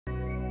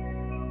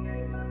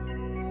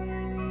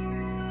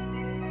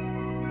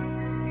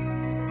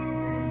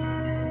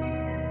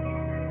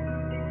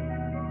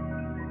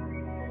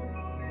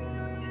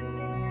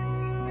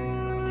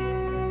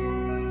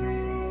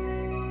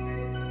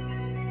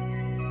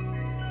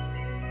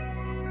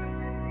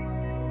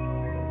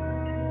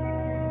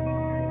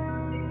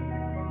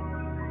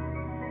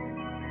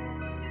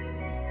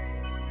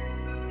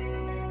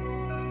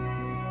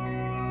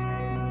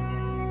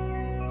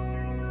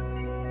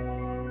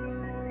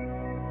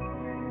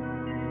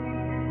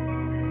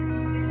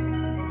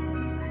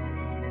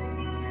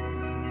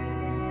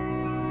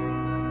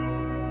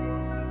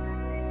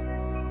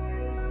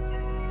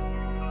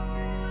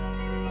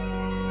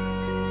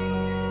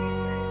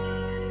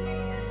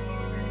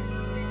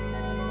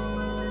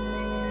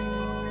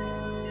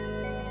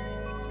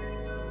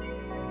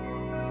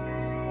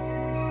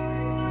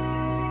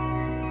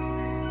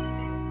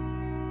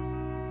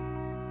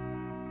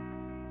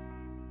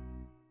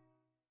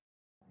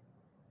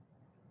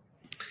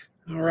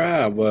All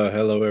right. Well,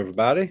 hello,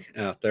 everybody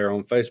out there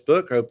on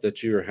Facebook. Hope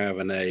that you are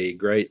having a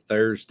great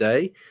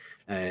Thursday.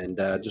 And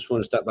just want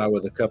to stop by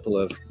with a couple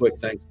of quick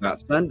things about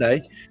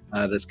Sunday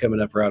that's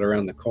coming up right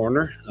around the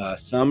corner.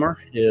 Summer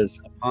is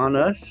upon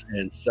us.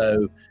 And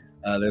so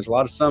there's a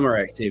lot of summer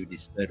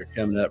activities that are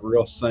coming up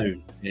real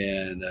soon.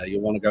 And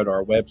you'll want to go to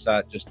our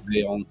website just to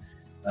be on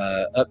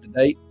up to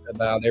date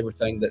about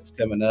everything that's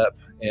coming up.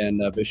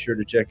 And be sure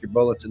to check your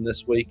bulletin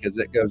this week as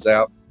it goes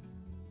out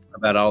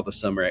about all the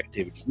summer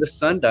activities. This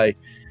Sunday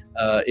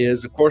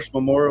is, of course,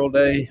 Memorial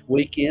Day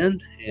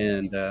weekend,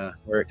 and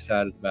we're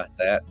excited about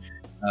that.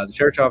 The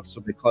church office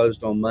will be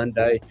closed on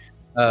Monday.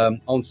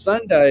 On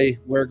Sunday,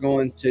 we're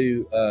going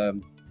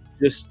to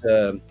just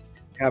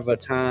have a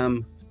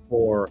time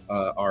for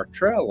our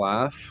Trail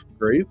Life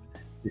group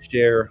to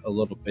share a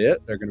little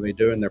bit. They're going to be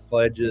doing their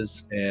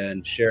pledges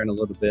and sharing a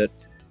little bit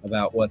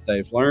about what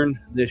they've learned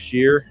this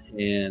year,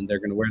 and they're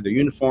going to wear their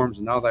uniforms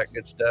and all that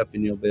good stuff,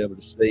 and you'll be able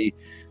to see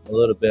a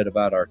little bit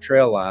about our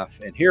Trail Life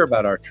and hear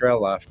about our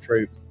Trail Life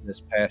troop this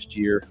past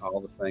year,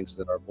 all the things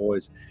that our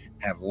boys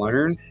have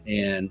learned.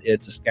 And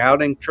it's a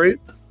scouting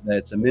troop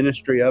that's a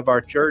ministry of our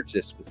church.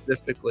 It's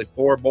specifically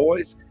for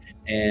boys,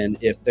 and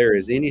if there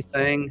is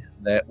anything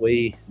that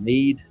we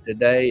need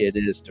today, it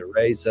is to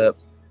raise up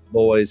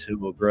boys who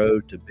will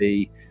grow to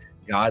be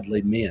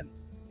godly men.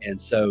 And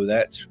so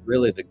that's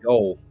really the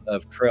goal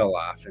of Trail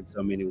Life in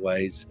so many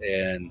ways.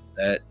 And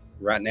that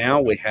right now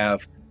we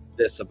have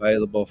this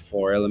available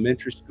for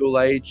elementary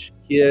school age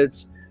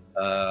kids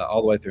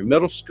all the way through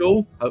middle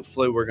school.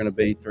 Hopefully we're going to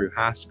be through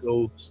high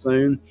school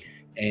soon.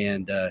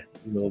 And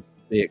you'll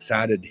be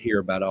excited to hear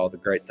about all the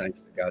great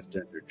things that God's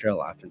doing through Trail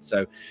Life. And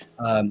so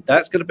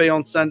that's going to be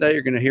on Sunday.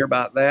 You're going to hear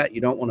about that.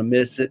 You don't want to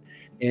miss it.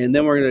 And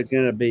then we're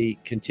going to be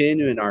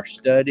continuing our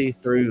study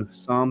through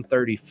Psalm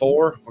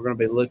 34. We're going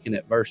to be looking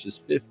at verses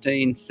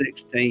 15,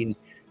 16,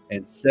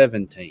 and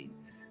 17.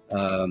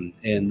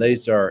 And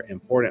these are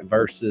important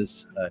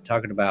verses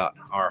talking about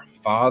our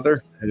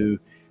Father who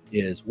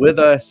is with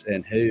us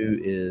and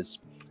who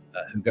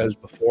goes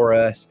before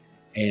us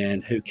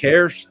and who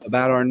cares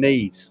about our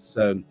needs.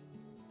 So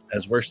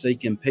as we're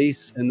seeking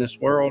peace in this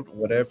world,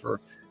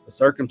 whatever the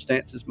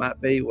circumstances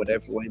might be,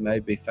 whatever we may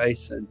be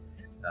facing,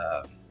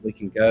 we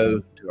can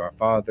go to our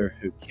Father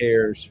who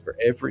cares for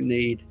every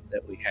need that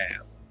we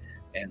have.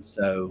 And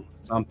so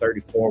Psalm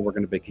 34, we're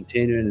going to be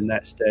continuing in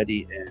that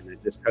study, and I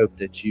just hope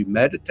that you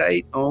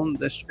meditate on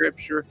the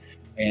scripture,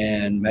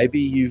 and maybe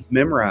you've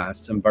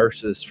memorized some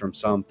verses from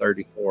Psalm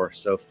 34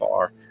 so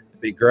far.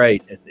 It'd be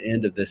great at the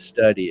end of this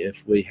study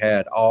if we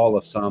had all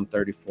of Psalm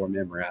 34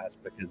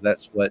 memorized, because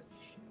that's what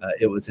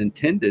it was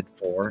intended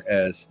for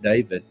as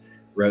David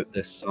wrote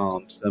this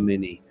psalm so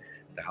many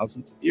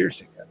thousands of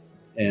years ago.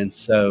 And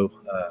so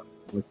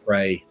we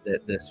pray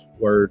that this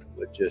word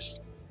would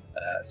just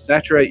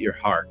saturate your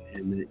heart,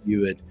 and that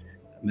you would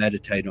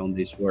meditate on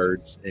these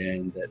words,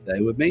 and that they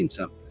would mean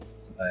something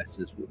to us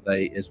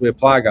as we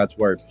apply God's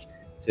word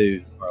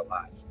to our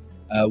lives.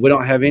 We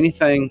don't have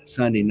anything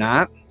Sunday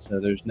night, so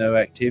there's no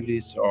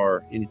activities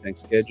or anything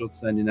scheduled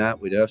Sunday night.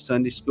 We do have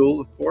Sunday school,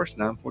 of course,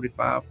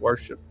 9:45,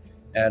 worship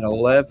at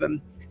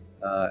 11.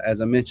 As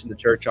I mentioned, the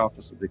church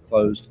office will be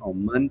closed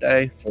on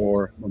Monday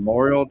for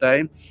Memorial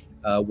Day.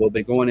 We'll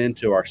be going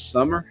into our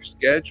summer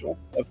schedule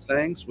of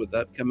things with the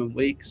upcoming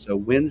week. So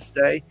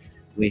Wednesday,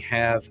 we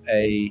have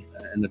an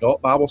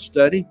adult Bible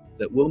study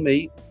that we'll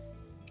meet.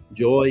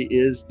 Joy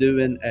is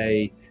doing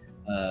a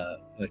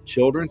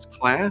children's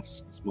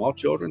class, a small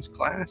children's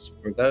class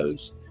for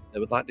those that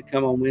would like to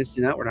come on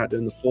Wednesday night. We're not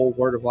doing the full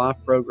Word of Life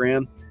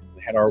program.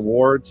 We had our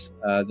awards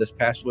this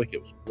past week.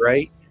 It was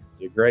great. It's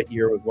a great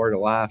year with Word of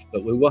Life,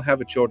 but we will have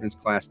a children's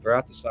class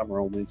throughout the summer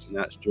on Wednesday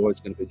nights.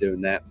 Joy's going to be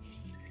doing that.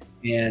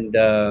 And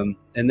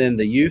then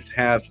the youth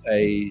have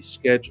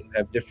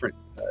different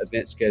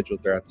events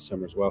scheduled throughout the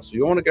summer as well. So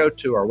you want to go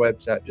to our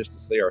website just to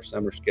see our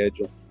summer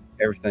schedule,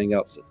 everything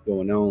else that's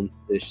going on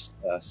this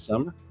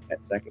summer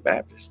at Second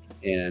Baptist.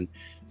 And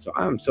so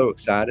I'm so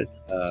excited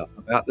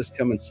about this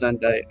coming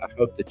Sunday. I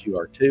hope that you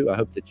are too. I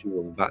hope that you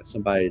will invite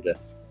somebody to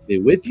be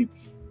with you.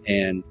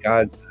 And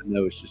God, I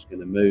know, is just going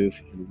to move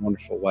in a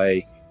wonderful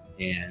way.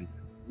 And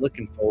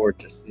looking forward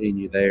to seeing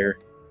you there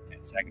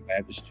at Second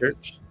Baptist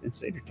Church in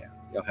Cedartown.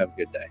 Y'all have a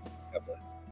good day. God bless.